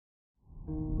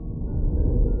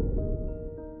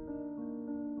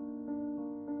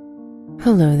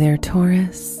Hello there,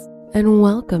 Taurus, and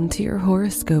welcome to your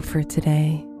horoscope for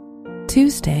today,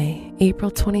 Tuesday, April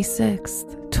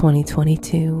 26th,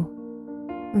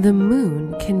 2022. The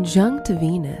moon conjunct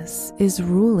Venus is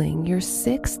ruling your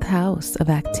 6th house of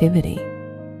activity,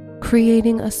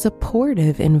 creating a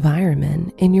supportive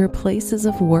environment in your places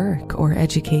of work or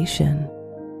education.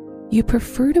 You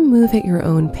prefer to move at your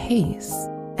own pace,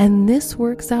 and this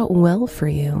works out well for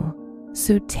you.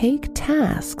 So take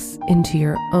tasks into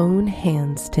your own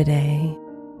hands today.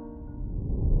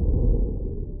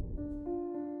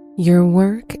 Your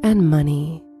work and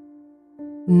money.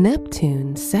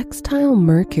 Neptune sextile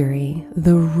Mercury,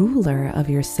 the ruler of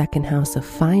your 2nd house of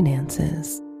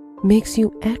finances, makes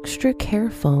you extra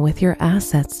careful with your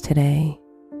assets today.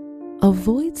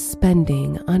 Avoid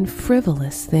spending on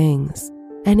frivolous things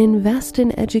and invest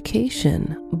in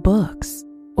education, books,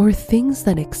 or things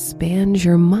that expand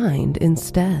your mind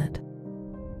instead.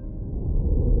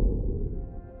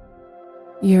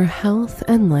 Your health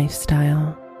and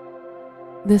lifestyle.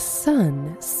 The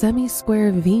Sun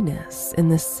semi-square Venus in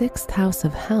the 6th house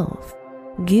of health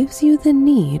gives you the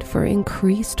need for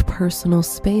increased personal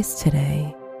space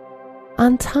today.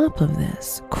 On top of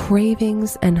this,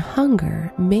 cravings and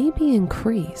hunger may be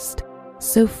increased,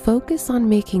 so focus on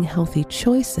making healthy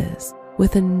choices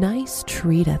with a nice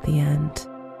treat at the end.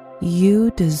 You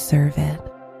deserve it.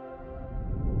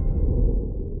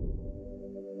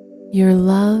 Your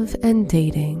love and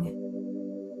dating.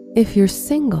 If you're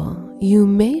single, you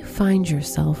may find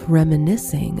yourself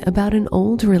reminiscing about an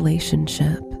old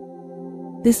relationship.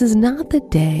 This is not the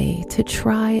day to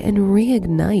try and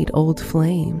reignite old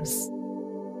flames.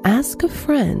 Ask a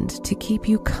friend to keep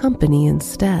you company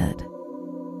instead.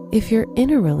 If you're in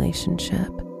a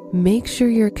relationship, make sure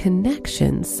your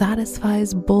connection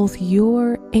satisfies both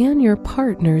your and your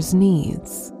partner's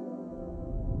needs.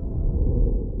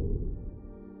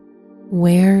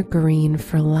 Wear green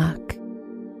for luck.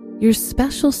 Your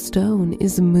special stone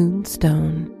is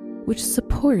moonstone, which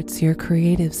supports your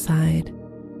creative side.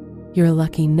 Your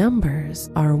lucky numbers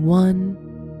are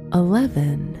 1,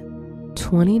 11,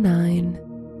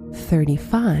 29,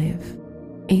 35,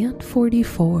 and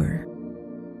 44.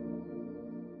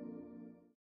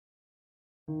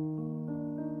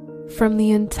 From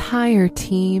the entire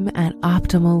team at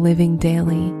Optimal Living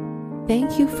Daily,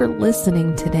 thank you for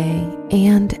listening today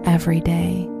and every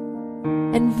day.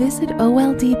 And visit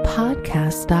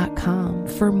oldpodcast.com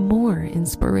for more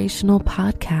inspirational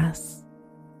podcasts.